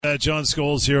John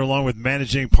Scholes here, along with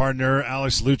managing partner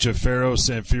Alex Lucifero,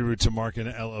 Samfiru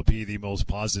Tamarkin LLP, the most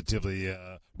positively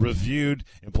reviewed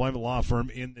employment law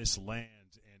firm in this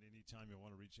land. And anytime you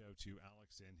want to reach out to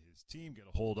Alex and his team, get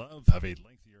a hold of, have a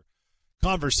lengthier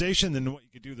conversation than what you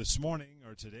could do this morning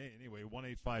or today. Anyway,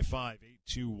 1-855-821-5900,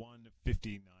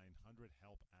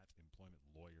 help at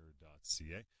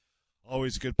employmentlawyer.ca.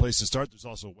 Always a good place to start. There's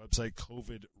also a website,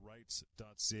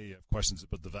 covidrights.ca. You have questions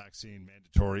about the vaccine,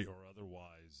 mandatory or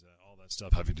otherwise, all that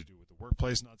stuff having to do with the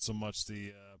workplace, not so much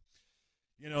the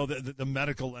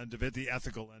medical end of it, the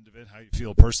ethical end of it, how you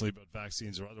feel personally about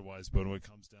vaccines or otherwise. But when it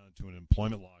comes down to an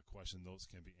employment law question, those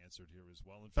can be answered here as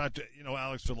well. In fact,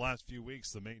 Alex, for the last few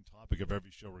weeks, the main topic of every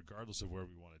show, regardless of where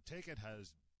we want to take it,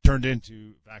 has turned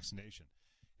into vaccination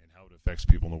and how it affects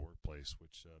people in the workplace,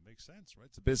 which makes sense, right?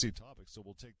 It's a busy topic, so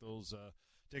we'll take those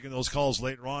taking those calls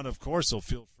later on, of course, so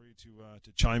feel free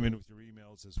to chime in with your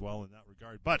emails as well in that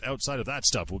regard. But outside of that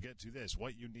stuff, we'll get to this,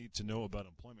 what you need to know about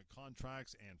employment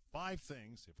contracts, and 5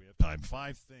 things, if we have time,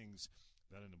 5 things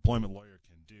that an employment lawyer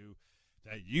can do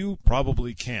that you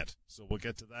probably can't. So we'll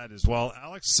get to that as well.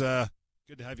 Alex,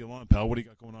 good to have you along, pal. What do you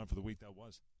got going on for the week that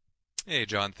was? Hey,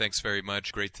 John, thanks very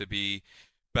much. Great to be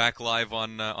back live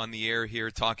on the air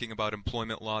here, talking about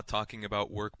employment law, talking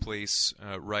about workplace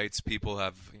rights. People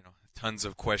have tons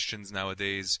of questions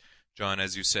nowadays, John,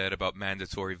 as you said, about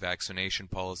mandatory vaccination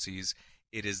policies.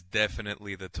 It is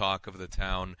definitely the talk of the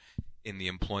town in the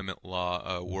employment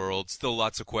law world. Still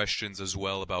lots of questions as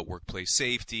well about workplace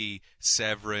safety,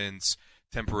 severance,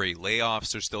 temporary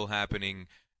layoffs are still happening.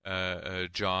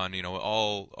 John,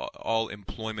 all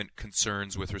employment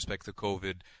concerns with respect to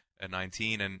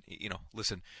COVID-19. And,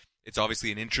 listen, it's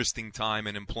obviously an interesting time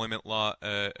in employment law,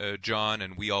 John,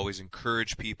 and we always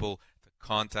encourage people to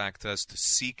contact us to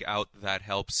seek out that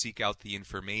help, seek out the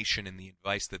information and the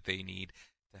advice that they need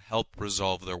to help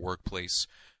resolve their workplace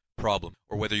problem.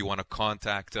 Or whether you want to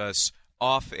contact us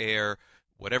off air,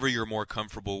 whatever you're more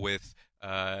comfortable with.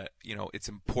 It's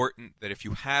important that if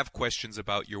you have questions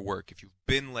about your work, if you've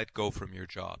been let go from your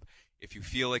job, if you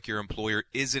feel like your employer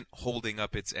isn't holding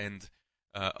up its end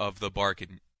of the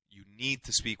bargain, you need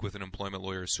to speak with an employment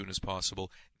lawyer as soon as possible.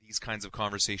 These kinds of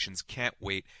conversations can't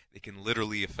wait. They can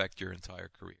literally affect your entire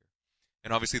career.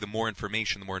 And obviously, the more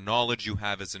information, the more knowledge you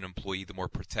have as an employee, the more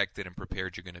protected and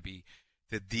prepared you're going to be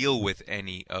to deal with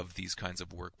any of these kinds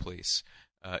of workplace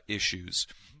issues.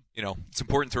 It's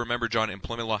important to remember, John,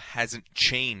 employment law hasn't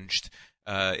changed.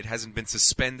 It hasn't been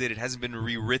suspended. It hasn't been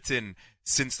rewritten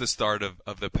since the start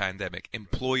of the pandemic.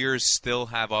 Employers still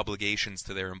have obligations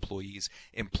to their employees.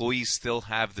 Employees still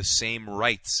have the same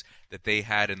rights that they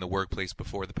had in the workplace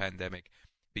before the pandemic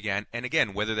began. And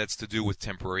again, whether that's to do with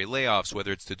temporary layoffs,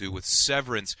 whether it's to do with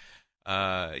severance,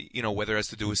 whether it's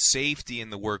to do with safety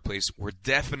in the workplace, we're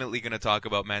definitely going to talk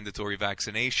about mandatory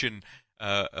vaccination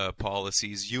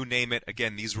policies, you name it.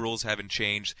 Again, these rules haven't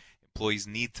changed. Employees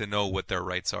need to know what their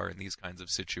rights are in these kinds of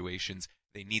situations.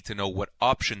 They need to know what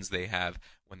options they have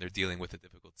when they're dealing with a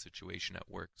difficult situation at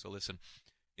work. So listen,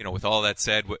 with all that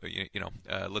said,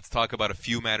 let's talk about a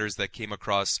few matters that came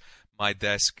across my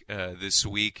desk this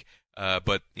week.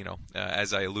 But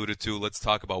as I alluded to, let's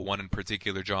talk about one in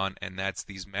particular, John, and that's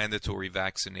these mandatory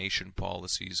vaccination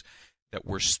policies that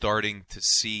we're starting to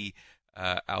see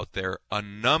out there. A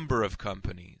number of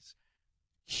companies,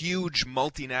 huge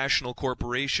multinational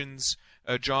corporations,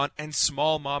 John, and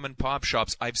small mom and pop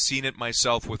shops. I've seen it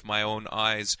myself with my own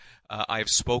eyes. I've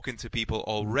spoken to people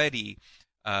already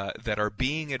that are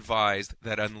being advised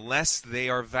that unless they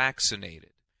are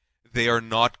vaccinated, they are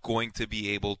not going to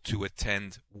be able to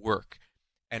attend work.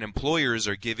 And employers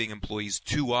are giving employees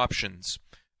 2 options,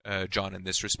 John, in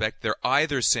this respect. They're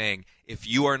either saying, if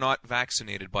you are not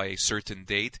vaccinated by a certain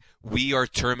date, we are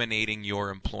terminating your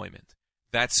employment.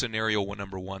 That's scenario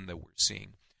number 1 that we're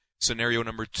seeing. Scenario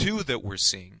number 2 that we're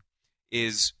seeing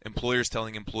is employers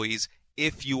telling employees,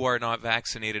 if you are not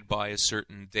vaccinated by a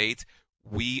certain date,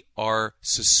 we are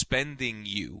suspending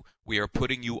you. We are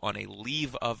putting you on a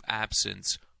leave of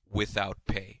absence without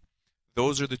pay.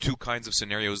 Those are the 2 kinds of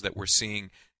scenarios that we're seeing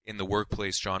in the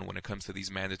workplace, John, when it comes to these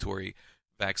mandatory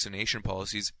vaccination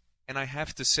policies. And I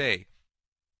have to say,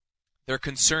 they're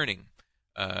concerning.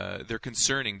 They're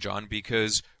concerning, John,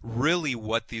 because really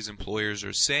what these employers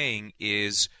are saying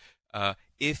is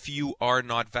if you are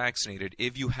not vaccinated,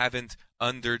 if you haven't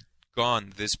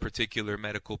undergone this particular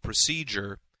medical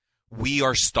procedure, we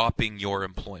are stopping your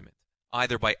employment,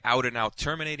 either by out and out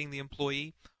terminating the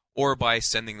employee or by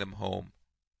sending them home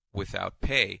without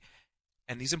pay.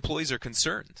 And these employees are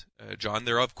concerned, John.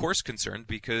 They're of course concerned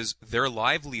because their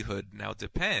livelihood now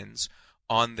depends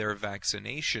on their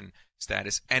vaccination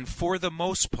status. And for the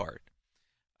most part,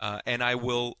 And I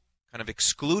will kind of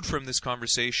exclude from this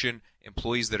conversation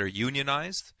employees that are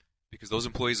unionized, because those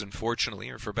employees, unfortunately,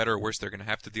 or for better or worse, they're going to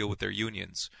have to deal with their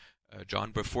unions,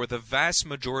 John. But for the vast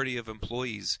majority of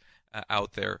employees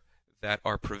out there that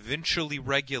are provincially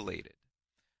regulated,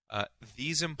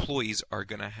 these employees are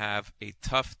going to have a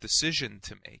tough decision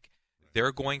to make.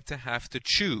 They're going to have to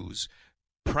choose,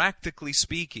 practically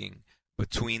speaking,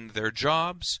 between their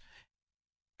jobs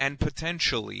and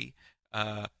potentially,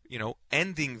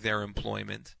 ending their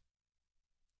employment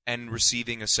and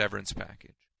receiving a severance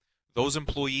package. Those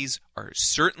employees are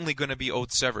certainly going to be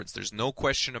owed severance. There's no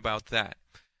question about that.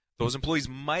 Those employees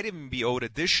might even be owed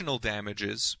additional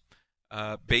damages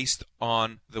based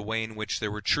on the way in which they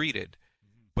were treated.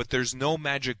 But there's no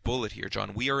magic bullet here,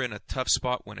 John. We are in a tough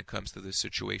spot when it comes to this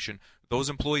situation. Those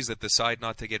employees that decide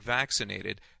not to get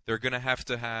vaccinated, they're going to have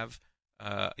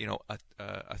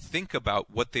a think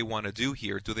about what they want to do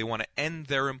here. Do they want to end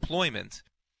their employment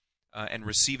and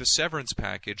receive a severance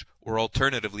package, or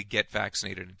alternatively get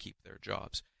vaccinated and keep their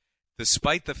jobs?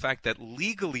 Despite the fact that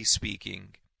legally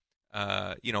speaking,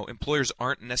 employers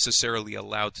aren't necessarily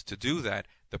allowed to do that,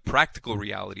 the practical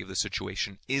reality of the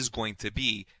situation is going to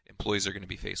be employees are going to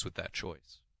be faced with that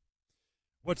choice.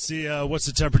 What's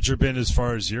the temperature been as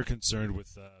far as you're concerned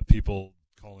with people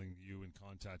calling you and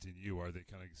contacting you? Are they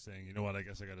kind of saying, you know what, I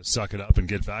guess I got to suck it up and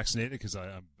get vaccinated because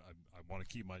I want to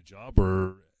keep my job?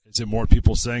 Or is it more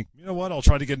people saying, you know what, I'll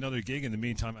try to get another gig. In the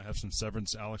meantime, I have some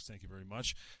severance. Alex, thank you very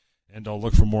much. And I'll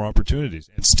look for more opportunities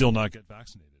and still not get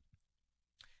vaccinated.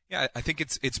 Yeah, I think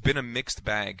it's been a mixed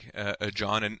bag,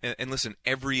 John. And listen,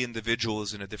 every individual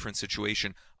is in a different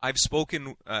situation. I've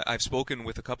spoken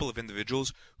with a couple of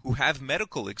individuals who have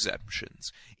medical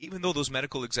exemptions, even though those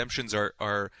medical exemptions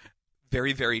are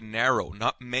very, very narrow.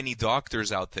 Not many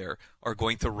doctors out there are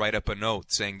going to write up a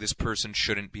note saying this person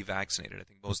shouldn't be vaccinated. I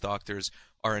think most doctors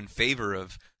are in favor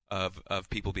of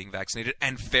people being vaccinated,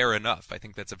 and fair enough. I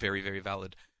think that's a very, very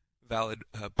valid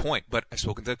point. But I've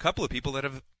spoken to a couple of people that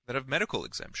have medical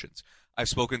exemptions. I've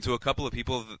spoken to a couple of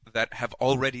people that have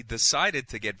already decided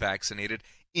to get vaccinated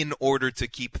in order to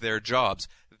keep their jobs.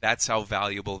 That's how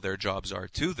valuable their jobs are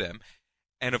to them.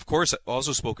 And of course, I've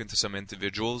also spoken to some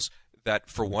individuals that,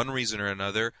 for one reason or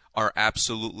another, are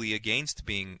absolutely against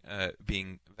being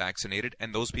vaccinated,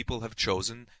 and those people have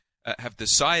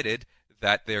decided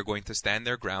that they're going to stand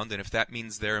their ground, and if that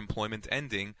means their employment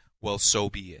ending, well, so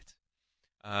be it.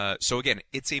 So again,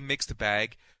 it's a mixed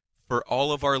bag. For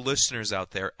all of our listeners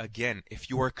out there, again, if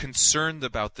you are concerned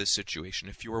about this situation,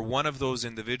 if you are one of those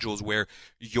individuals where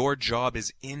your job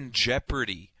is in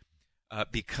jeopardy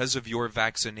because of your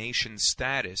vaccination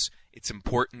status, it's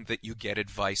important that you get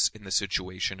advice in the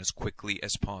situation as quickly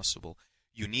as possible.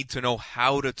 You need to know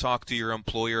how to talk to your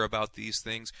employer about these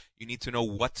things. You need to know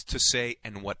what to say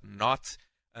and what not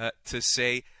to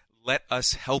say. Let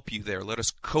us help you there. Let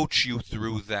us coach you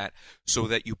through that so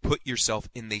that you put yourself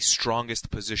in the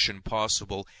strongest position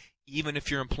possible. Even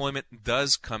if your employment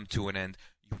does come to an end,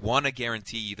 you want to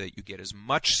guarantee that you get as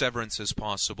much severance as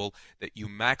possible, that you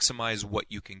maximize what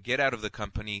you can get out of the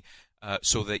company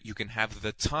so that you can have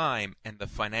the time and the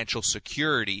financial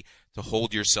security to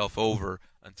hold yourself over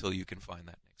until you can find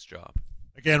that next job.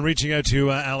 Again, reaching out to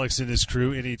Alex and his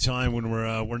crew anytime when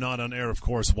we're not on air, of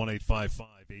course,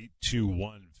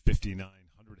 1-855-821-5900,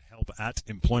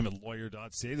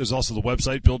 help@employmentlawyer.ca. There's also the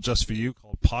website built just for you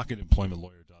called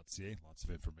pocketemploymentlawyer.ca. Lots of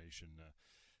information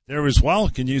there as well.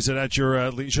 You can use it at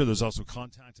your leisure. There's also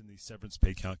contact and the severance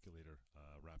pay calculator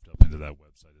wrapped up into that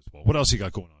website as well. What else you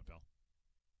got going on, pal?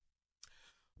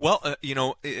 Well,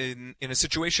 in a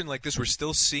situation like this, we're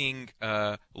still seeing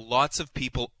lots of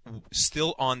people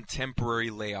still on temporary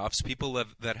layoffs, people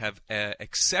that have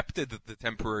accepted the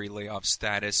temporary layoff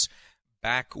status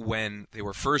back when they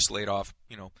were first laid off,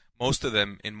 most of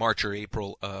them in March or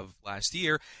April of last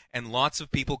year, and lots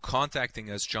of people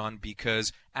contacting us, John,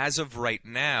 because as of right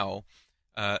now,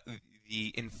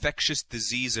 the infectious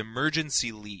disease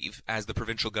emergency leave, as the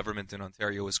provincial government in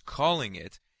Ontario is calling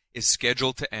it, is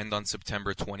scheduled to end on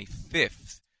September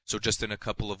 25th, so just in a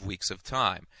couple of weeks of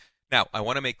time. Now, I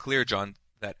want to make clear, John,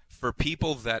 that for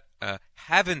people that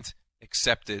haven't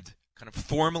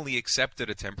formally accepted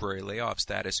a temporary layoff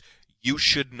status, you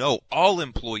should know, all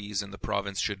employees in the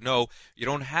province should know, you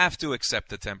don't have to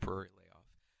accept a temporary layoff.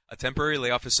 A temporary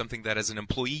layoff is something that as an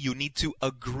employee you need to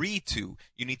agree to,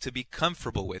 you need to be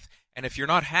comfortable with. And if you're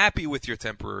not happy with your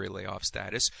temporary layoff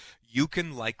status, you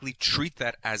can likely treat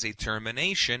that as a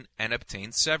termination and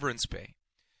obtain severance pay.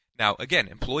 Now, again,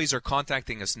 employees are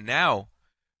contacting us now,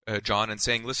 John, and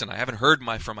saying, listen, I haven't heard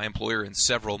from my employer in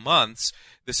several months.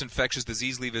 This infectious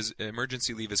disease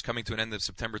emergency leave is coming to an end of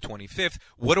September 25th.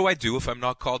 What do I do if I'm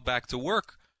not called back to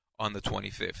work on the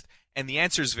 25th? And the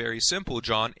answer is very simple,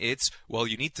 John. It's, well,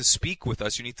 you need to speak with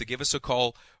us. You need to give us a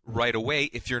call right away.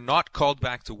 If you're not called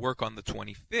back to work on the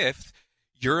 25th,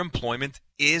 your employment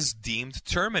is deemed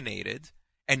terminated,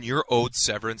 and you're owed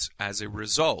severance as a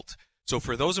result. So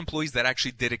for those employees that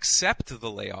actually did accept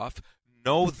the layoff,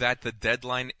 know that the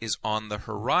deadline is on the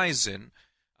horizon.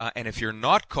 And if you're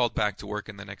not called back to work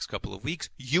in the next couple of weeks,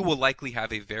 you will likely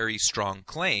have a very strong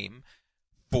claim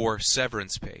for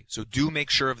severance pay. So do make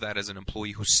sure of that as an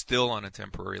employee who's still on a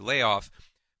temporary layoff.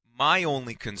 My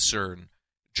only concern,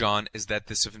 John, is that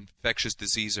this infectious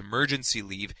disease emergency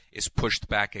leave is pushed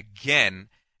back again,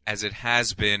 as it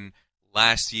has been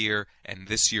last year and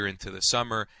this year into the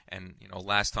summer. And,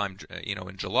 last time,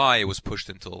 in July, it was pushed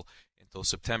until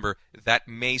September. That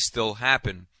may still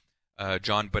happen,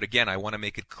 John. But again, I want to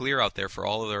make it clear out there for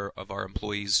all of our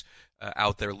employees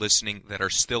out there listening that are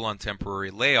still on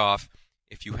temporary layoff.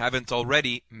 If you haven't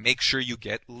already, make sure you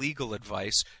get legal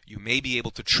advice. You may be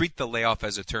able to treat the layoff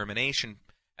as a termination,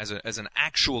 as an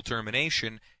actual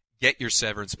termination, get your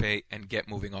severance pay, and get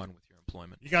moving on with your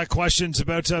employment. You got questions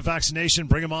about vaccination?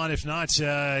 Bring them on. If not,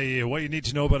 what you need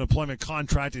to know about employment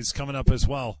contract is coming up as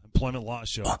well. Employment Law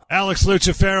Show. Alex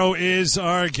Lucifero is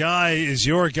our guy, is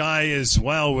your guy as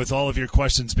well, with all of your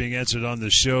questions being answered on the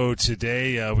show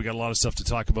today. We got a lot of stuff to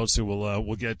talk about, so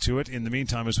we'll get to it. In the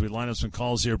meantime, as we line up some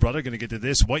calls here, brother, going to get to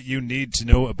this. What you need to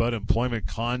know about employment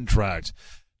contract.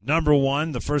 Number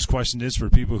one, the first question is for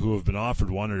people who have been offered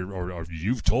one or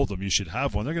you've told them you should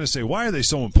have one. They're going to say, why are they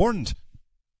so important?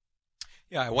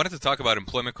 Yeah, I wanted to talk about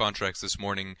employment contracts this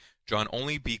morning, John,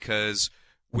 only because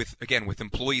with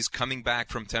employees coming back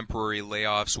from temporary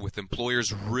layoffs, with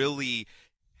employers really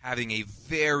having a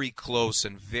very close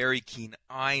and very keen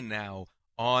eye now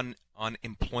on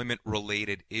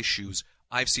employment-related issues,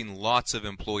 I've seen lots of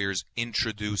employers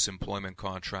introduce employment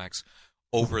contracts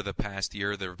over the past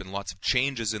year. There have been lots of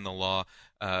changes in the law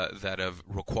that have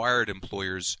required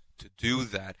employers to do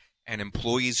that, and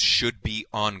employees should be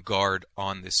on guard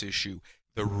on this issue.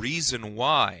 The reason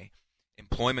why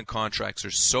employment contracts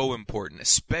are so important,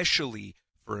 especially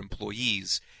for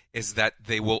employees, is that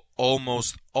they will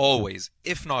almost always,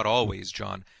 if not always,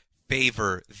 John,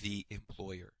 favor the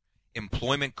employer.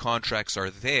 Employment contracts are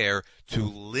there to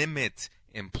limit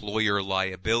employer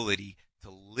liability, to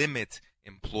limit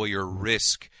employer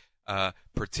risk,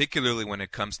 particularly when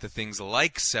it comes to things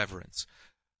like severance,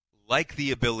 like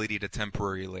the ability to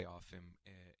temporarily lay off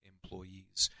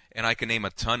employees. And I can name a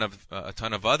ton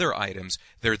of other items.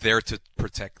 They're there to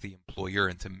protect the employer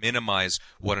and to minimize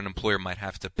what an employer might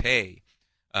have to pay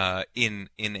in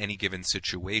any given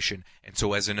situation. And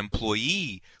so, as an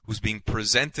employee who's being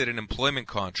presented an employment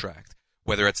contract,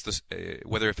 whether if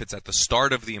it's at the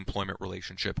start of the employment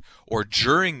relationship or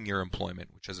during your employment,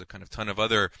 which has a kind of ton of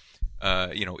other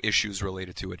issues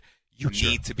related to it, you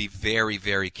need to be very,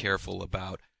 very careful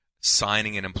about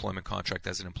signing an employment contract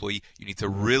as an employee. You need to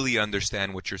really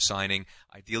understand what you're signing.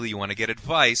 Ideally, you want to get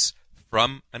advice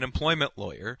from an employment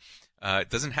lawyer. It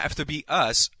doesn't have to be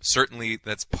us. Certainly,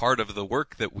 that's part of the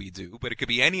work that we do, but it could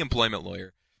be any employment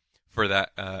lawyer for that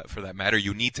matter.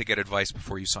 You need to get advice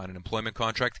before you sign an employment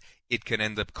contract. It can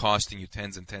end up costing you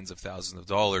tens and tens of thousands of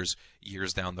dollars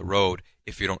years down the road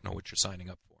if you don't know what you're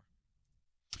signing up for.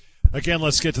 Again,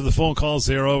 let's get to the phone calls.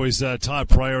 They're always top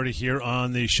priority here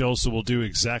on the show, so we'll do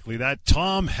exactly that.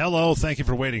 Tom, hello. Thank you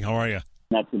for waiting. How are you?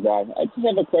 Not too bad. I just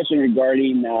have a question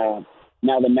regarding now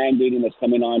the mandating that's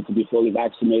coming on to be fully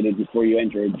vaccinated before you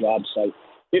enter a job site.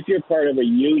 If you're part of a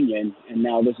union, and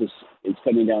now it's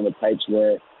coming down the pipes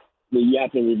where you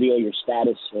have to reveal your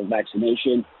status of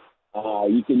vaccination,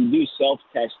 you can do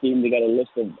self-testing. They got a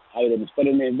list of items, but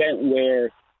in the event where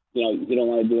you don't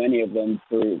want to do any of them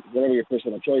for whatever your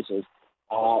personal choice is.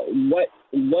 What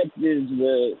is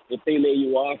if they lay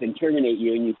you off and terminate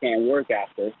you and you can't work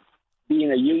after,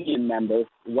 being a union member,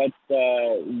 is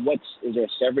there a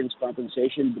severance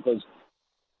compensation? Because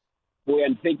the way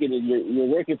I'm thinking is you're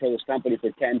working for this company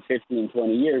for 10, 15,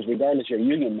 20 years, regardless you're a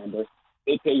union member,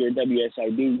 they pay your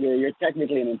WSIB, you're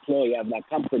technically an employee of that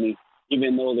company,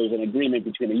 even though there's an agreement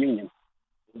between the union.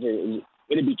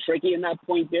 Would it be tricky in that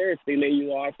point there if they lay you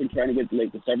off and trying to get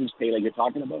the severance pay like you're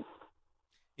talking about?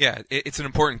 Yeah, it's an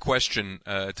important question,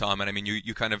 Tom, and I mean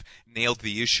you kind of nailed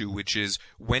the issue, which is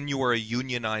when you are a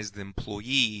unionized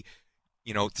employee,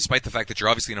 despite the fact that you're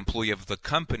obviously an employee of the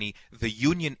company, the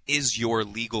union is your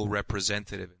legal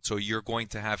representative. So you're going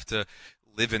to have to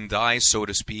live and die, so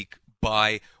to speak,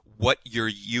 by what your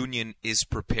union is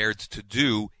prepared to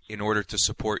do in order to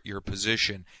support your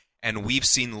position. And we've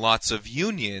seen lots of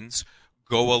unions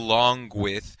go along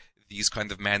with these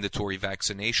kind of mandatory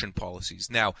vaccination policies.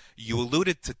 Now, you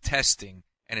alluded to testing,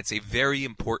 And it's a very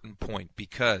important point,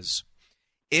 because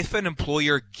if an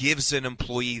employer gives an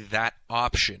employee that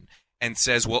option and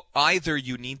says, well, either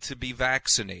you need to be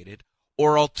vaccinated,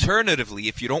 or alternatively,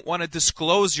 if you don't want to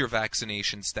disclose your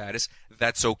vaccination status,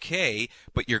 that's okay,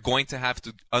 but you're going to have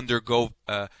to undergo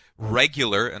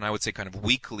regular, and I would say kind of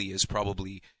weekly is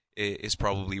probably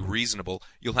reasonable.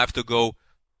 You'll have to go,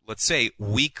 let's say,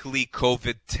 weekly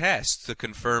COVID tests to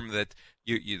confirm that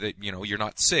you're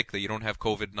not sick, that you don't have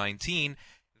COVID-19.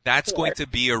 That's going to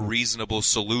be a reasonable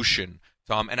solution,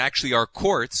 Tom. And actually, our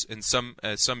courts and some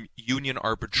union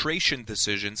arbitration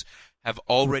decisions have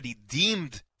already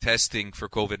deemed testing for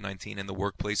COVID-19 in the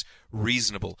workplace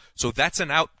reasonable. So that's an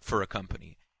out for a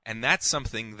company. And that's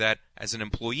something that, as an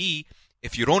employee,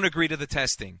 if you don't agree to the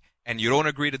testing and you don't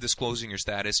agree to disclosing your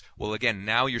status, well, again,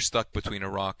 now you're stuck between a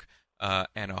rock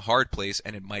and a hard place,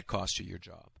 and it might cost you your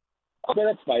job. Okay,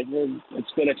 that's fine. It's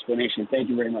a good explanation. Thank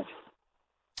you very much.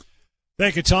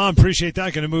 Thank you, Tom. Appreciate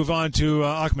that. Going to move on to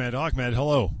Ahmed. Ahmed,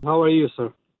 hello. How are you,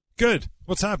 sir? Good.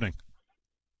 What's happening?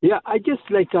 Yeah, I just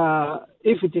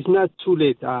if it is not too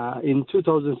late, in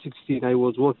 2016, I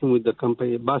was working with the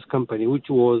bus company, which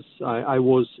was, I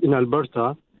was in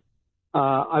Alberta.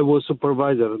 I was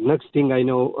supervisor. Next thing I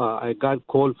know, I got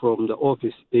call from the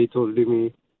office. They told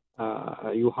me,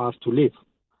 you have to leave.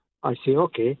 I say,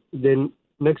 okay. Then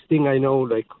next thing I know,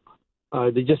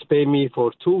 they just pay me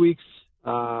for 2 weeks,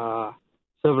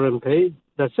 severance pay.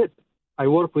 That's it. I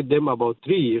worked with them about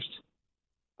 3 years.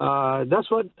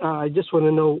 That's what I just want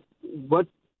to know. What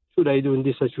should I do in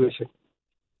this situation?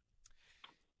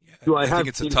 Yeah, I think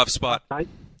it's a tough spot.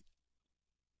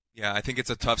 Yeah, I think it's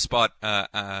a tough spot,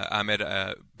 Ahmed,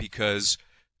 because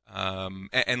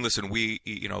and listen,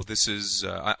 this is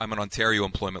I'm an Ontario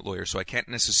employment lawyer, so I can't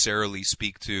necessarily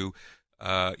speak to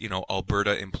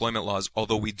Alberta employment laws.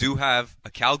 Although we do have a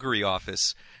Calgary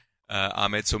office,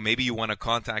 Ahmed, so maybe you want to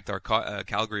contact our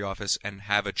Calgary office and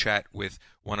have a chat with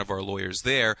one of our lawyers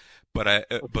there. But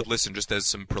listen, just as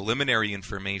some preliminary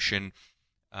information,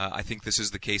 I think this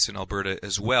is the case in Alberta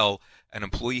as well. An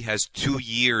employee has 2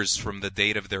 years from the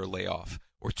date of their layoff,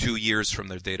 or 2 years from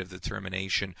their date of the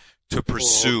termination, to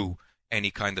pursue any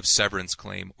kind of severance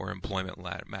claim or employment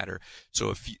matter. So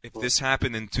if this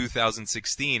happened in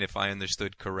 2016, if I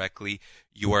understood correctly,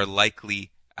 you are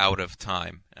likely out of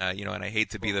time. And I hate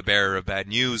to be the bearer of bad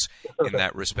news in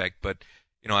that respect, but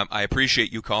I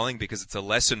appreciate you calling, because it's a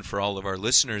lesson for all of our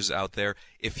listeners out there.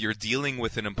 If you're dealing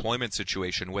with an employment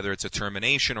situation, whether it's a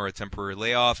termination or a temporary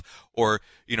layoff, or,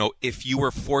 if you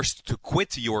were forced to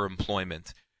quit your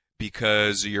employment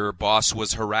because your boss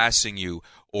was harassing you,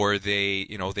 or they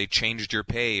changed your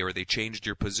pay, or they changed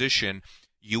your position,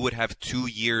 you would have 2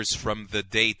 years from the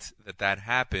date that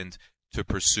happened to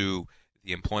pursue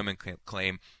the employment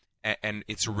claim. And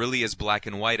it's really as black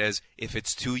and white as, if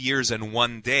it's 2 years and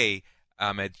 1 day,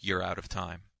 Ahmed, you're out of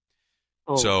time.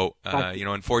 So,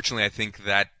 unfortunately, I think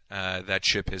that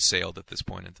ship has sailed at this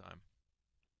point in time.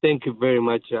 Thank you very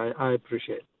much. I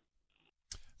appreciate it.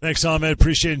 Thanks, Ahmed.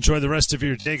 Appreciate it. Enjoy the rest of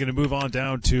your day. Going to move on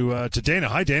down to Dana.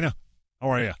 Hi, Dana.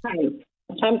 How are you? Hi.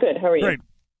 I'm good. How are you?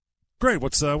 Great.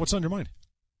 What's on your mind?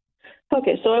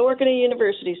 Okay, so I work in a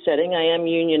university setting. I am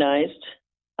unionized.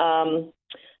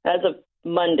 As of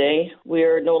Monday, we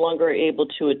are no longer able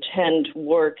to attend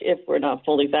work if we're not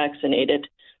fully vaccinated,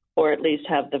 or at least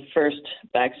have the first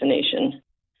vaccination.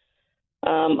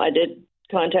 I did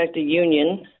contact the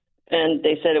union, and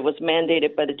they said it was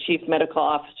mandated by the Chief Medical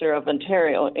Officer of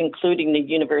Ontario, including the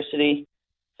university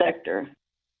sector.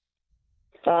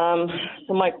 So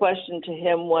my question to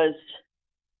him was,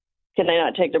 can I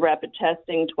not take the rapid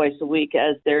testing twice a week,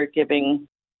 as they're giving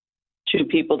to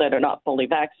people that are not fully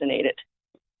vaccinated,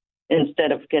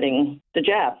 instead of getting the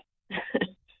jab?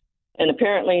 And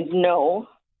apparently, no,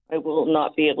 I will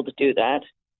not be able to do that.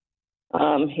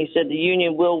 He said the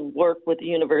union will work with the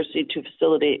university to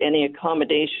facilitate any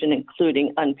accommodation,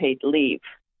 including unpaid leave.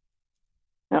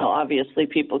 Now, obviously,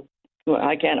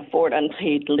 I can't afford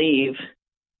unpaid leave,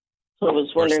 so I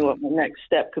was wondering what my next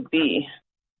step could be.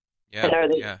 Yeah, and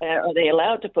are they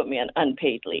allowed to put me on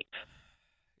unpaid leave?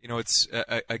 It's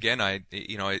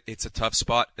it's a tough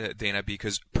spot, Dana,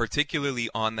 because particularly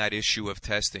on that issue of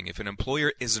testing, if an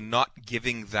employer is not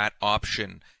giving that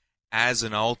option as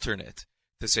an alternate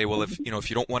to say, well, if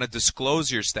you don't want to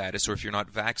disclose your status, or if you're not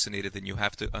vaccinated, then you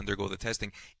have to undergo the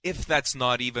testing. If that's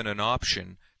not even an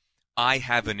option, I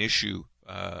have an issue.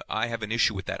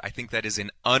 With that. I think that is an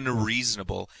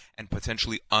unreasonable and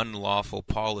potentially unlawful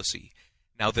policy.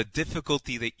 Now, the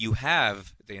difficulty that you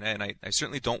have, Dana, and I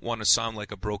certainly don't want to sound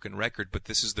like a broken record, but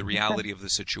this is the reality of the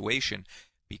situation.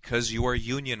 Because you are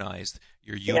unionized,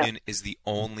 your union is the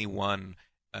only one,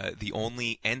 the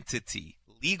only entity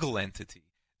legal entity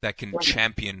that can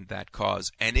champion that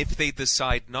cause. And if they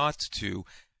decide not to,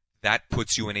 that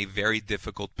puts you in a very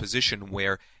difficult position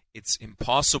where it's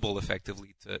impossible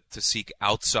effectively to seek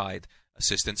outside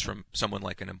assistance from someone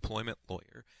like an employment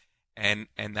lawyer. And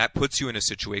that puts you in a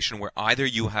situation where either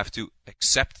you have to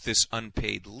accept this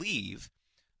unpaid leave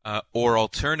or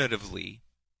alternatively,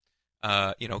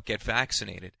 get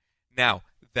vaccinated. Now,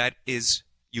 that is,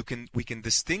 we can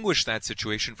distinguish that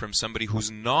situation from somebody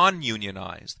who's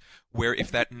non-unionized, where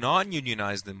if that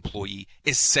non-unionized employee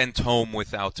is sent home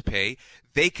without pay,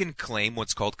 they can claim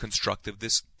what's called constructive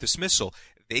dismissal.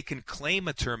 They can claim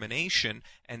a termination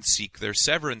and seek their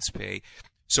severance pay.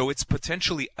 So it's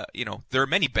potentially, there are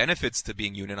many benefits to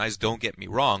being unionized, don't get me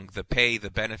wrong, the pay,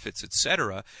 the benefits,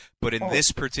 etc. But in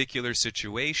this particular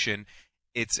situation,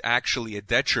 it's actually a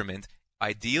detriment.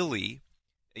 Ideally,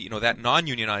 that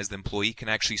non-unionized employee can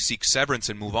actually seek severance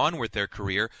and move on with their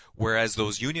career, whereas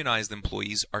those unionized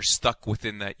employees are stuck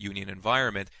within that union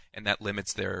environment, and that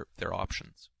limits their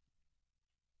options.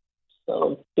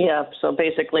 So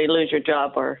basically lose your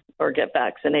job or get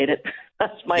vaccinated.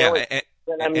 That's my only.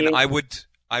 And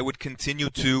I would continue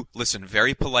to listen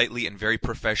very politely and very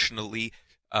professionally,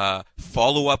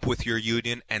 follow up with your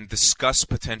union and discuss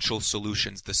potential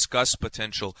solutions, discuss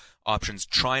potential options,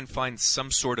 try and find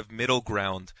some sort of middle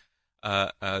ground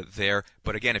there.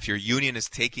 But again, if your union is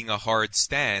taking a hard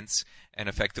stance and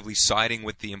effectively siding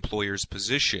with the employer's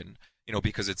position,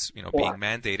 because it's, being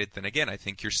mandated, then again, I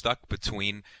think you're stuck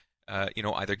between,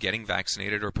 either getting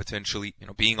vaccinated or potentially,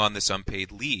 being on this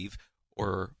unpaid leave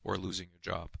or losing your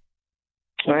job.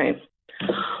 All right.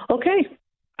 Okay.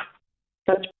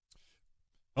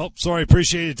 Oh, sorry.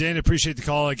 Appreciate it, Dan. Appreciate the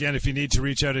call. Again, if you need to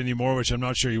reach out anymore, which I'm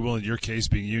not sure you will in your case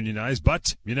being unionized,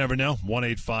 but you never know.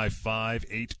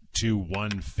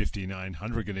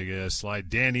 1-855-821-5900. Going to slide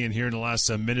Danny in here in the last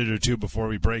minute or two before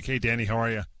we break. Hey, Danny, how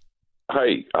are you?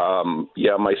 Hi.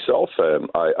 Myself,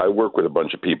 I work with a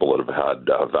bunch of people that have had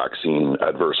vaccine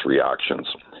adverse reactions.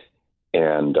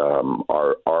 And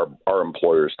our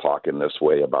employer's talking this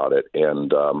way about it.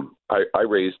 And I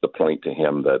raised the point to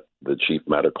him that the chief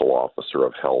medical officer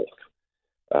of health,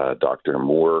 Dr.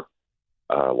 Moore,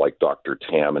 like Dr.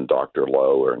 Tam and Dr.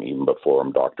 Lowe, and even before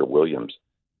him, Dr. Williams,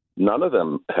 none of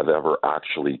them have ever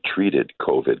actually treated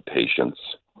COVID patients,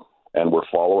 and we're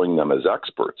following them as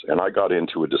experts. And I got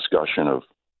into a discussion of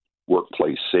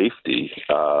workplace safety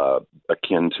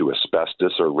akin to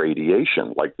asbestos or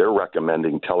radiation. Like they're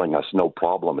recommending, telling us no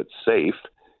problem, it's safe,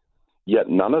 yet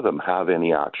none of them have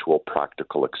any actual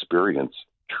practical experience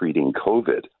treating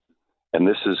COVID. And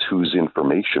this is whose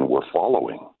information we're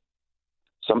following.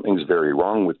 Something's very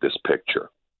wrong with this picture.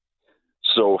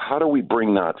 So how do we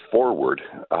bring that forward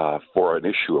for an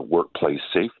issue of workplace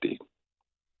safety?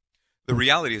 The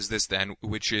reality is this, then,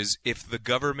 which is if the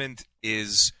government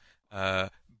is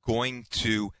going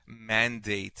to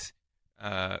mandate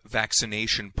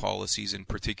vaccination policies in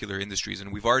particular industries,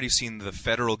 and we've already seen the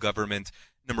federal government,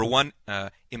 number one,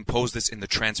 impose this in the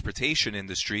transportation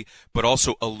industry, but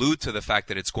also allude to the fact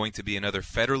that it's going to be in other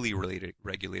federally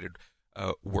regulated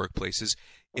workplaces.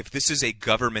 If this is a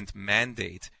government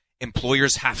mandate,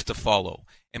 employers have to follow.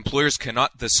 Employers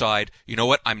cannot decide, you know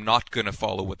what, I'm not going to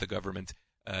follow what the government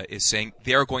is saying.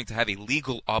 They are going to have a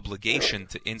legal obligation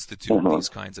to institute these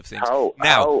kinds of things. How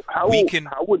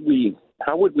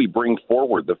would we bring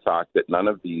forward the fact that none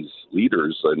of these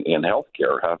leaders in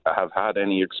healthcare have had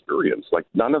any experience? Like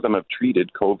none of them have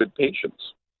treated COVID patients.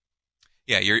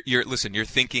 Yeah, you're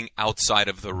thinking outside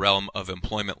of the realm of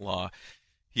employment law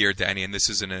here, Danny, and this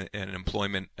is an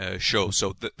employment show.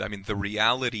 So the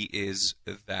reality is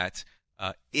that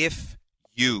if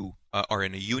you are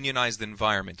in a unionized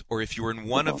environment, or if you're in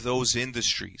one of those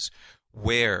industries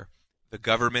where the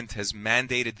government has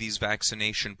mandated these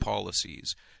vaccination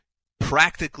policies,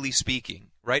 practically speaking,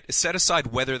 right, set aside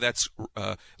whether that's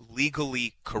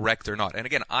legally correct or not. And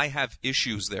again, I have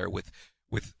issues there with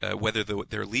whether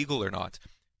they're legal or not.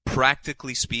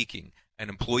 Practically speaking, an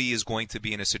employee is going to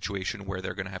be in a situation where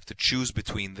they're going to have to choose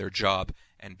between their job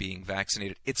and being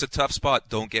vaccinated. It's a tough spot,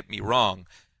 don't get me wrong,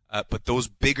 but those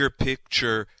bigger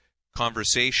picture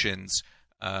conversations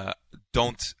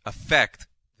don't affect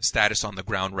the status on the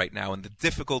ground right now and the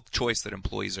difficult choice that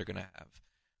employees are going to have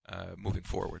moving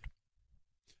forward.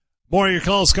 More of your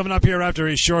calls coming up here after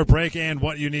a short break, and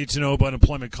what you need to know about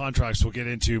employment contracts. We'll get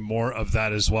into more of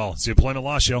that as well. It's the Employment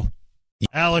Law Show.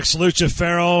 Alex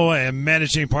Lucifero, and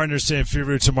managing partner, St.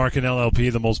 Route to Market LLP,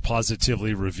 the most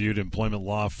positively reviewed employment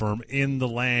law firm in the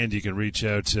land. You can reach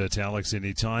out to Alex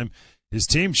anytime. His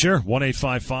team, sure,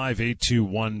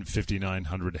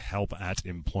 1-855-821-5900, help at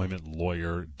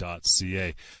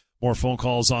employmentlawyer.ca. More phone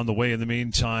calls on the way. In the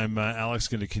meantime, Alex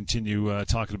going to continue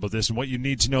talking about this and what you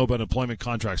need to know about employment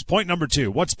contracts. Point number 2,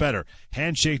 what's better,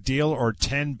 handshake deal or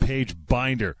 10-page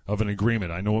binder of an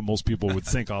agreement? I know what most people would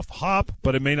think off the hop,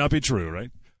 but it may not be true,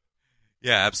 right?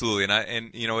 Yeah, absolutely.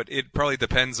 And you know, it probably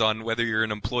depends on whether you're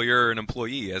an employer or an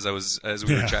employee, as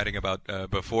we were chatting about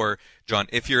before, John.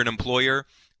 If you're an employer,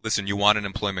 listen, you want an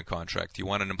employment contract. You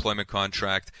want an employment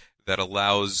contract that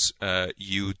allows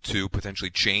you to potentially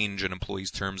change an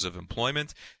employee's terms of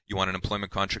employment. You want an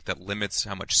employment contract that limits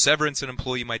how much severance an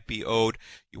employee might be owed.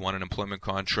 You want an employment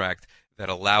contract that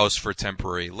allows for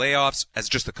temporary layoffs, as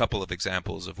just a couple of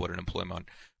examples of what an employment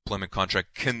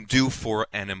contract can do for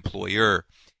an employer.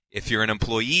 If you're an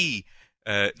employee,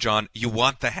 John, you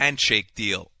want the handshake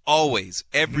deal always,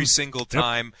 every single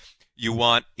time. Yep. You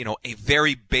want, a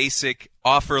very basic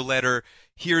offer letter.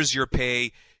 Here's your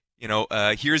pay.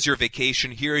 Here's your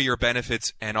vacation, here are your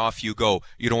benefits, and off you go.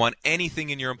 You don't want anything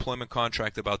in your employment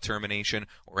contract about termination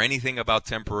or anything about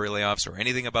temporary layoffs or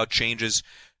anything about changes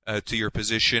to your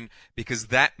position, because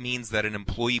that means that an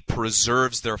employee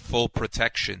preserves their full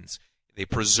protections. They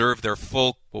preserve their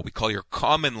full, what we call your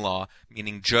common law,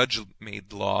 meaning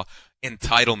judge-made law,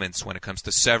 entitlements when it comes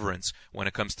to severance, when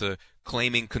it comes to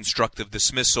claiming constructive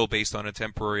dismissal based on a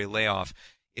temporary layoff.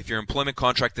 If your employment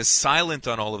contract is silent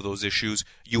on all of those issues,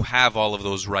 you have all of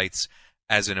those rights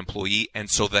as an employee, and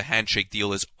so the handshake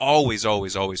deal is always,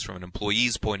 always, always, from an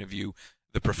employee's point of view,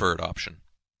 the preferred option.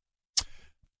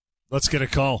 Let's get a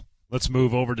call. Let's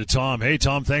move over to Tom. Hey,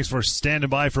 Tom, thanks for standing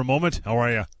by for a moment. How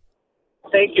are you?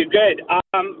 Thank you. Good.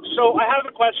 So I have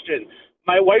a question.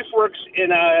 My wife works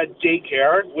in a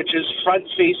daycare, which is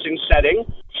front-facing setting.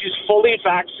 She's fully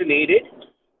vaccinated.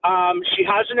 She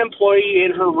has an employee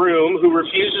in her room who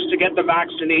refuses to get the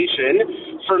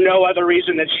vaccination for no other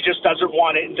reason than she just doesn't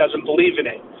want it and doesn't believe in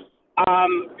it.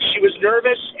 She was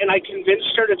nervous, and I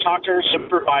convinced her to talk to her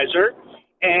supervisor,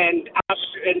 and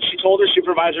she told her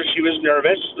supervisor she was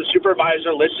nervous. The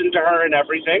supervisor listened to her and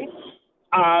everything,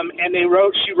 and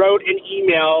she wrote an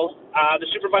email. The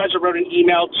supervisor wrote an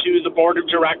email to the board of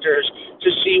directors to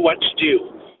see what to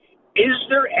do. Is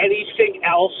there anything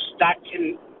else that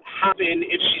can happen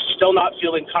if she's still not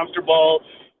feeling comfortable?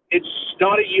 It's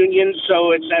not a union,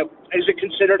 so is it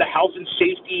considered a health and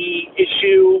safety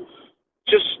issue?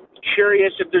 Just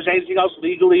curious if there's anything else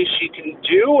legally she can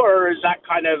do, or is that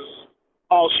kind of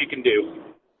all she can do?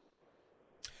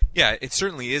 Yeah, it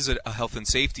certainly is a health and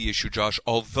safety issue, Josh,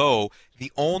 although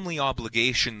the only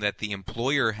obligation that the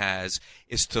employer has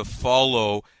is to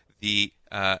follow the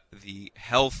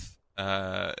health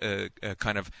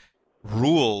kind of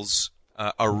rules,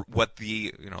 are what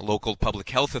the local public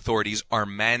health authorities are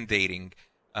mandating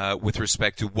with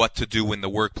respect to what to do in the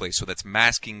workplace. So that's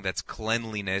masking, that's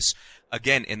cleanliness.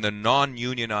 Again, in the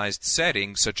non-unionized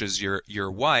setting, such as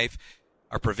your wife,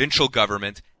 our provincial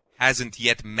government hasn't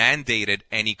yet mandated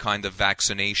any kind of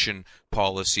vaccination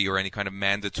policy or any kind of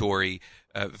mandatory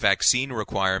vaccine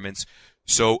requirements.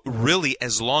 So really,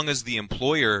 as long as the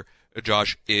employer,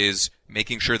 Josh, is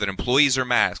making sure that employees are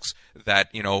masked, that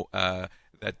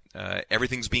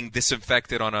everything's being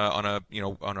disinfected on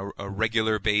a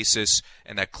regular basis,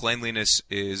 and that cleanliness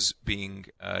is being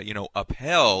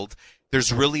upheld,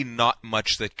 there's really not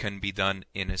much that can be done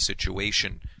in a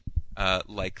situation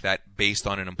like that based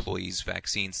on an employee's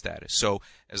vaccine status. So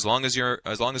as long as her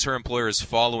employer is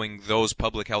following those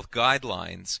public health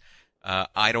guidelines,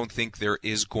 I don't think there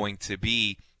is going to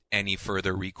be any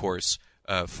further recourse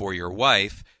for your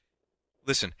wife.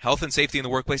 Listen, health and safety in the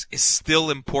workplace is still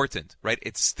important, right?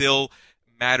 It still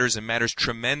matters and matters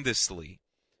tremendously.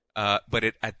 But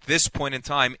at this point in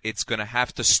time, it's going to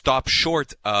have to stop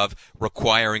short of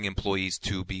requiring employees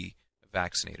to be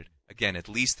vaccinated. Again, at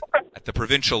least at the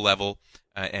provincial level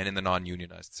and in the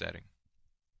non-unionized setting.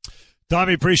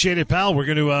 Tommy, appreciate it, pal. We're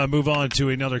going to move on to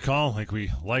another call like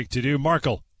we like to do.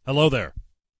 Markle, hello there.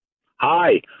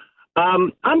 Hi.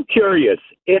 I'm curious,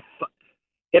 if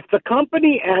the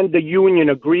company and the union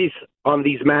agrees on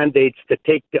these mandates to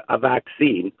take a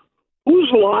vaccine,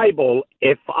 who's liable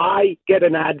if I get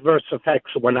an adverse effect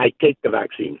when I take the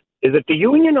vaccine? Is it the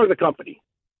union or the company?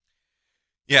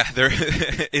 Yeah,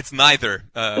 it's neither,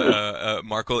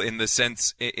 Markle, in the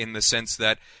sense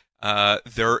that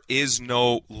there is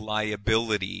no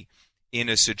liability in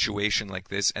a situation like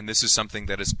this, and this is something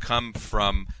that has come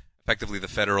from effectively the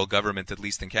federal government, at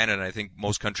least in Canada, and I think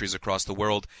most countries across the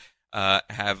world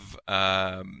have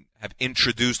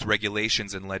introduced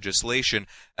regulations and legislation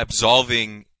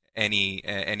absolving any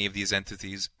of these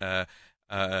entities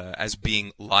as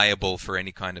being liable for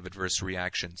any kind of adverse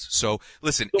reactions. So,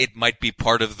 listen, it might be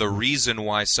part of the reason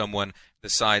why someone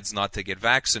decides not to get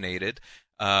vaccinated,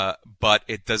 but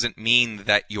it doesn't mean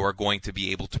that you are going to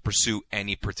be able to pursue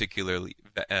any particular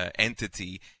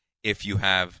entity if you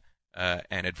have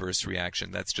an adverse reaction.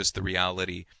 That's just the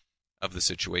reality of the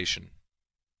situation.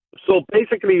 So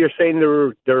basically, you're saying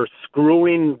they're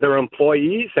screwing their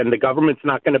employees, and the government's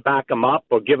not going to back them up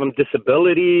or give them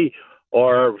disability,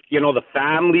 or the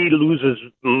family loses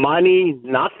money.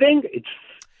 Nothing. It's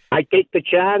I take the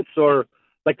chance, or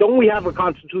don't we have a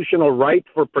constitutional right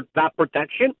for that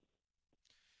protection?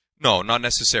 No, not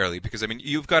necessarily, because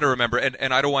you've got to remember,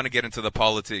 and I don't want to get into the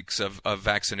politics of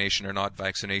vaccination or not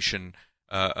vaccination.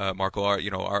 Marco,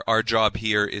 our job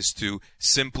here is to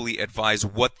simply advise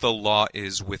what the law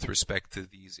is with respect to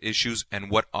these issues and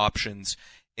what options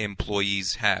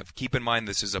employees have. Keep in mind,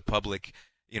 this is a public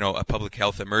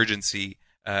health emergency,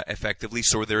 effectively.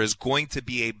 So there is going to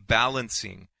be a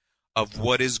balancing of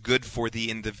what is good for the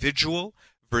individual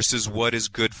versus what is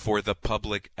good for the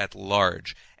public at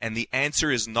large. And the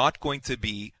answer is not going to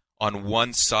be on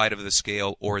one side of the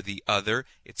scale or the other.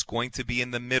 It's going to be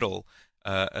in the middle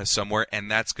somewhere,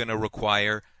 and that's going to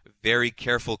require very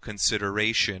careful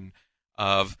consideration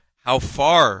of how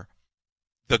far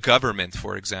the government,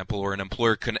 for example, or an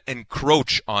employer can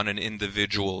encroach on an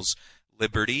individual's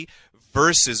liberty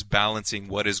versus balancing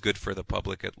what is good for the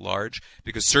public at large.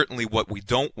 Because certainly what we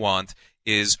don't want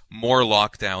is more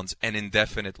lockdowns and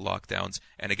indefinite lockdowns.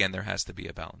 And again, there has to be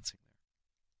a balancing.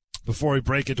 Before we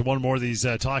break into one more of these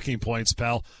talking points,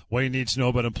 pal, what you need to know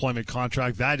about employment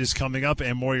contract, that is coming up,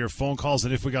 and more of your phone calls.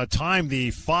 And if we got time,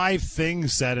 the 5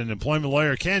 things that an employment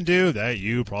lawyer can do that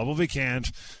you probably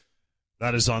can't,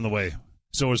 that is on the way.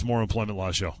 So is more Employment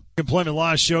Law Show. Employment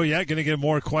Law Show, going to get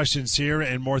more questions here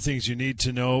and more things you need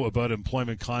to know about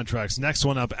employment contracts. Next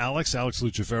one up, Alex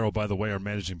Lucifero, by the way, our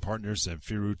managing partners at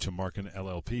Firu Tamarkin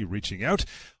LLP, reaching out,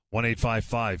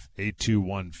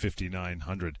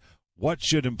 1-855-821-5900. What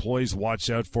should employees watch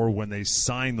out for when they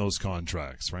sign those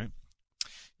contracts, right?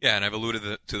 Yeah, and I've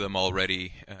alluded to them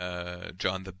already,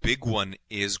 John. The big one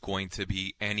is going to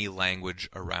be any language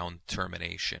around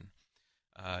termination.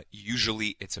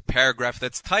 Usually it's a paragraph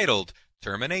that's titled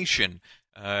termination,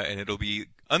 and it'll be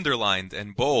underlined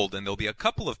and bold, and there'll be a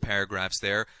couple of paragraphs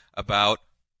there about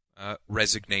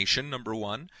resignation, number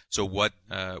one. So what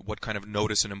kind of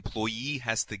notice an employee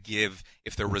has to give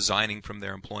if they're resigning from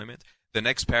their employment. The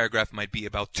next paragraph might be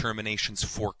about terminations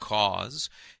for cause,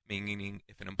 meaning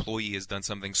if an employee has done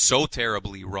something so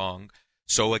terribly wrong,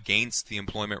 so against the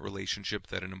employment relationship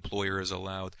that an employer is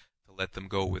allowed to let them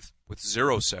go with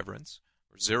zero severance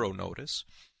or zero notice.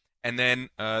 And then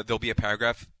there'll be a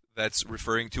paragraph that's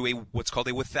referring to what's called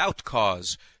a without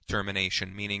cause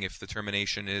termination, meaning if the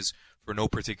termination is for no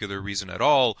particular reason at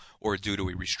all or due to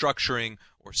a restructuring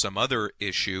or some other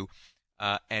issue.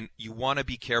 And you want to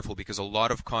be careful because a lot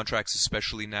of contracts,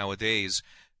 especially nowadays,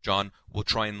 John, will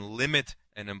try and limit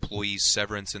an employee's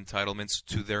severance entitlements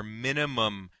to their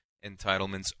minimum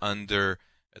entitlements under,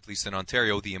 at least in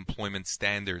Ontario, the Employment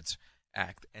Standards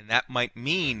Act. And that might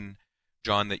mean,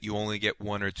 John, that you only get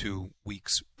 1 or 2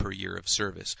 weeks per year of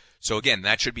service. So again,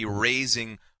 that should be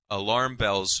raising alarm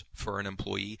bells for an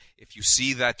employee. If you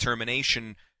see that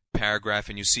termination paragraph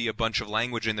and you see a bunch of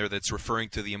language in there that's referring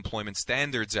to the Employment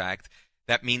Standards Act,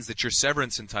 that means that your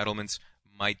severance entitlements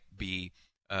might be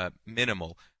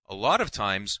minimal. A lot of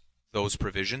times, those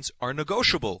provisions are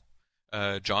negotiable.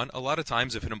 John, a lot of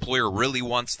times if an employer really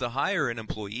wants to hire an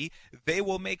employee, they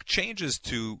will make changes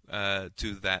to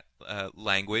that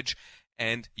language,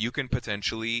 and you can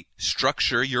potentially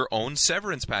structure your own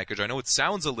severance package. I know it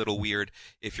sounds a little weird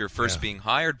if you're first being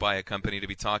hired by a company to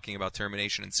be talking about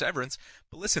termination and severance,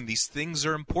 but listen, these things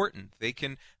are important. They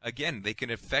can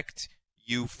affect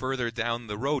you further down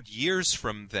the road, years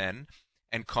from then,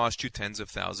 and cost you tens of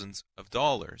thousands of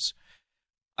dollars.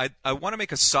 I want to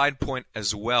make a side point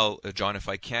as well, John, if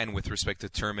I can, with respect to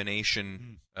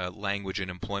termination language in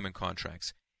employment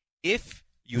contracts. If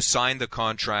you signed the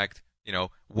contract,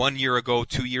 1 year ago,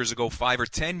 2 years ago, 5 or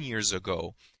 10 years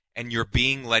ago, and you're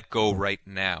being let go right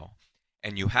now,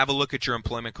 and you have a look at your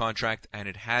employment contract and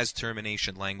it has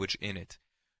termination language in it,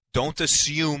 don't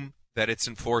assume that it's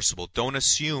enforceable. Don't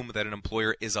assume that an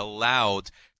employer is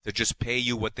allowed to just pay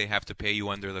you what they have to pay you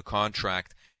under the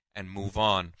contract and move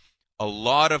on. A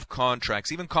lot of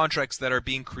contracts, even contracts that are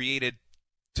being created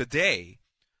today,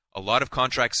 a lot of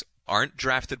contracts aren't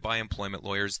drafted by employment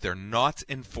lawyers. They're not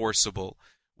enforceable.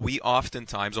 We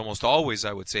oftentimes, almost always,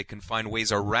 I would say, can find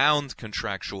ways around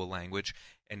contractual language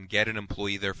and get an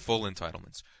employee their full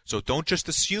entitlements. So don't just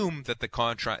assume that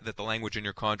the language in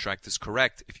your contract is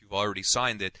correct if you've already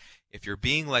signed it. If you're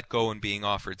being let go and being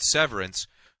offered severance,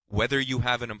 whether you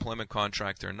have an employment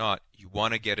contract or not, you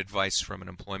want to get advice from an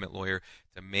employment lawyer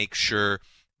to make sure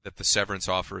that the severance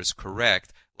offer is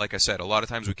correct. Like I said, a lot of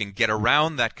times we can get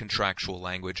around that contractual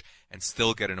language and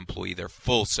still get an employee their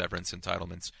full severance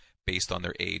entitlements based on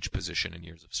their age, position, and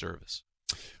years of service.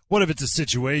 What if it's a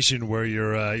situation where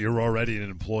you're already an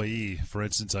employee? For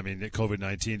instance, I mean,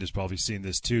 COVID-19 has probably seen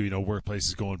this too.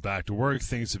 Workplaces going back to work,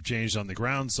 things have changed on the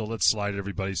ground, so let's slide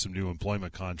everybody some new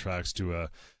employment contracts to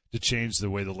change the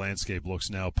way the landscape looks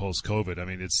now post-COVID. I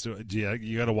mean,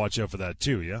 you got to watch out for that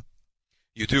too, yeah?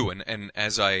 You do, and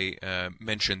as I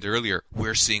mentioned earlier,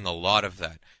 we're seeing a lot of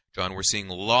that, John. We're seeing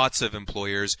lots of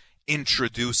employers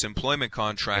introduce employment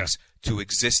contracts to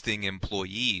existing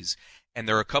employees. And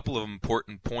there are a couple of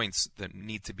important points that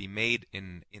need to be made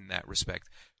in that respect.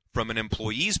 From an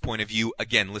employee's point of view,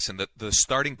 again, listen, the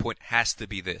starting point has to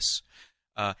be this.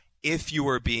 If you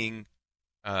are being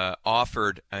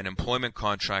offered an employment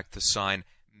contract to sign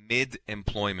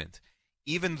mid-employment,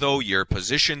 even though your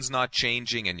position's not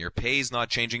changing and your pay's not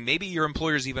changing, maybe your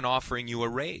employer's even offering you a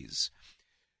raise,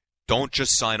 don't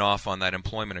just sign off on that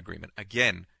employment agreement.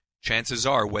 Again, chances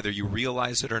are, whether you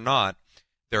realize it or not,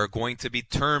 there are going to be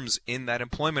terms in that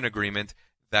employment agreement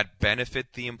that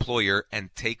benefit the employer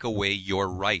and take away your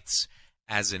rights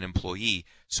as an employee.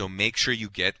 So make sure you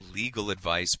get legal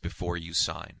advice before you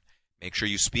sign. Make sure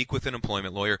you speak with an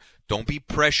employment lawyer. Don't be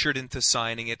pressured into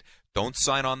signing it. Don't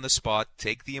sign on the spot.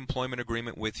 Take the employment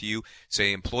agreement with you.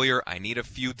 Say, employer, I need a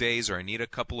few days or I need a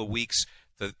couple of weeks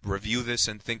to review this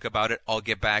and think about it. I'll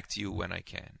get back to you when I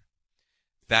can.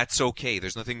 That's okay.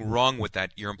 There's nothing wrong with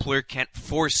that. Your employer can't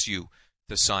force you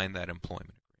to sign that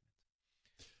employment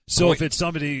agreement. So if it's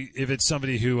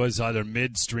somebody who is either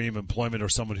midstream employment or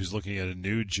someone who's looking at a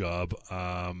new job,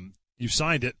 you've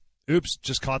signed it. Oops,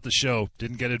 just caught the show.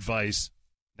 Didn't get advice.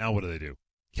 Now what do they do?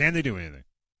 Can they do anything?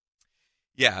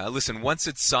 Yeah, listen, once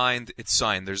it's signed, it's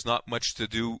signed. There's not much to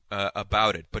do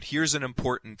about it. But here's an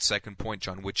important second point,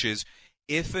 John, which is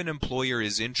if an employer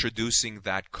is introducing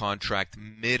that contract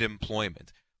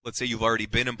mid-employment, let's say you've already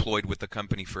been employed with the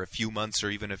company for a few months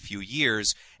or even a few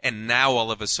years, and now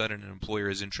all of a sudden an employer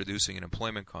is introducing an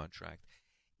employment contract.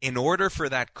 In order for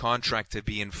that contract to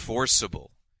be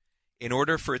enforceable, in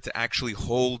order for it to actually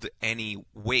hold any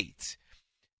weight,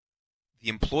 the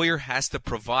employer has to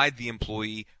provide the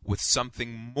employee with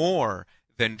something more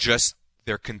than just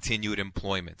their continued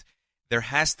employment. There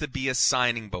has to be a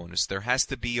signing bonus. There has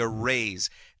to be a raise.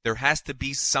 There has to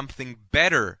be something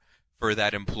better for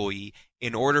that employee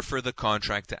in order for the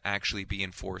contract to actually be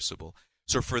enforceable.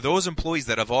 So for those employees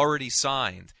that have already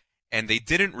signed and they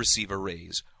didn't receive a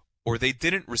raise or they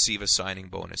didn't receive a signing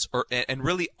bonus, and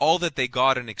really all that they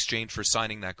got in exchange for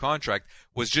signing that contract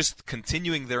was just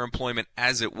continuing their employment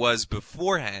as it was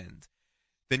beforehand,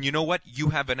 then you know what? You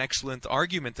have an excellent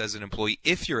argument as an employee,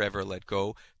 if you're ever let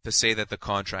go, to say that the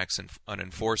contract's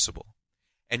unenforceable.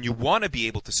 And you want to be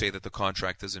able to say that the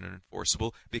contract isn't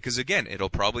enforceable because, again, it'll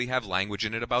probably have language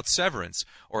in it about severance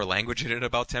or language in it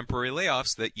about temporary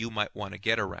layoffs that you might want to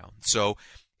get around. So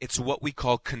it's what we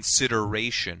call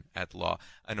consideration at law.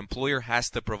 An employer has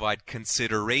to provide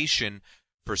consideration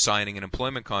for signing an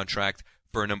employment contract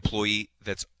for an employee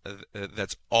that's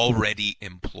already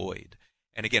employed.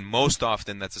 And again, most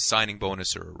often that's a signing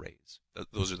bonus or a raise.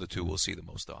 Those are the two we'll see the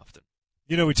most often.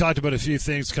 You know, we talked about a few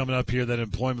things coming up here that an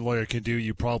employment lawyer can do.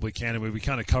 You probably can, and we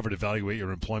kind of covered evaluate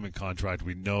your employment contract.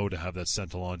 We know to have that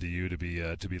sent along to you to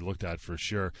be looked at for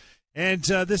sure. And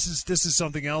this is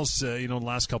something else. In the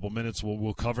last couple minutes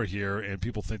we'll cover here, and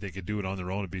people think they could do it on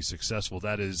their own and be successful.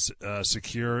 That is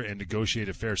secure and negotiate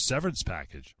a fair severance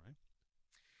package. Right?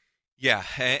 Yeah,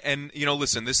 and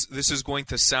listen, this is going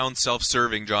to sound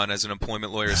self-serving, John, as an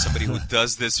employment lawyer, somebody who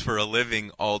does this for a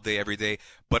living all day, every day.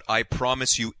 But I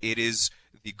promise you, it is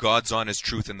the God's honest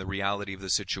truth and the reality of the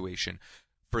situation.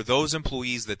 For those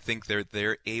employees that think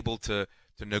they're able to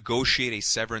negotiate a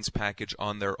severance package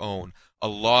on their own, a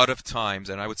lot of times,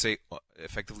 and I would say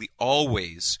effectively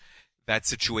always, that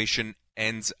situation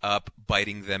ends up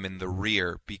biting them in the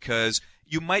rear because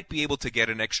you might be able to get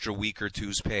an extra week or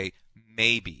two's pay,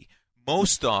 maybe.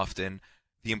 Most often,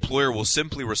 the employer will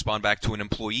simply respond back to an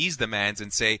employee's demands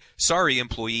and say, sorry,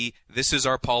 employee, this is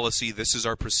our policy, this is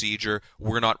our procedure,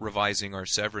 we're not revising our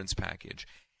severance package.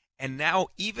 And now,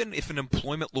 even if an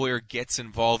employment lawyer gets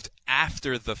involved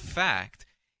after the fact,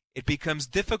 it becomes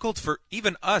difficult for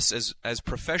even us as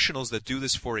professionals that do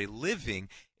this for a living,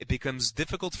 it becomes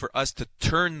difficult for us to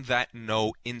turn that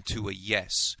no into a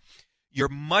yes. You're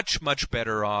much, much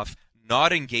better off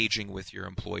not engaging with your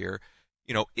employer.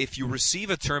 If you receive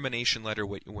a termination letter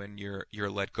when you're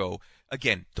let go,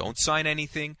 again, don't sign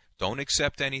anything, don't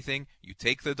accept anything. You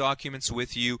take the documents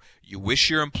with you, you wish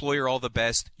your employer all the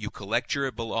best, you collect your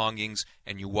belongings,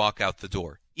 and you walk out the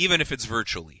door. even if it's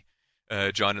virtually.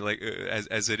 John, like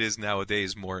as it is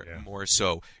nowadays, more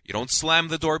so. You don't slam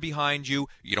the door behind you.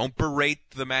 You don't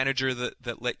berate the manager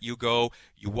that let you go.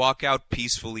 You walk out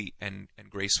peacefully and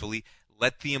gracefully.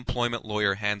 Let the employment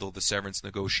lawyer handle the severance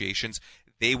negotiations.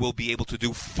 They will be able to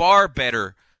do far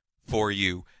better for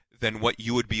you than what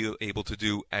you would be able to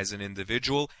do as an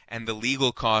individual, and the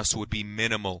legal costs would be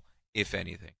minimal, if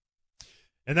anything.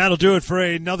 And that'll do it for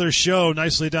another show.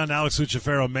 Nicely done, Alex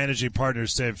Lucifero, managing partner,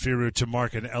 Samfiru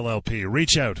Tamarkin LLP.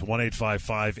 Reach out,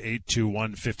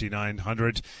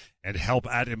 1-855-821-5900, and help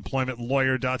at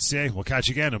employmentlawyer.ca. We'll catch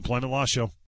you again, Employment Law Show.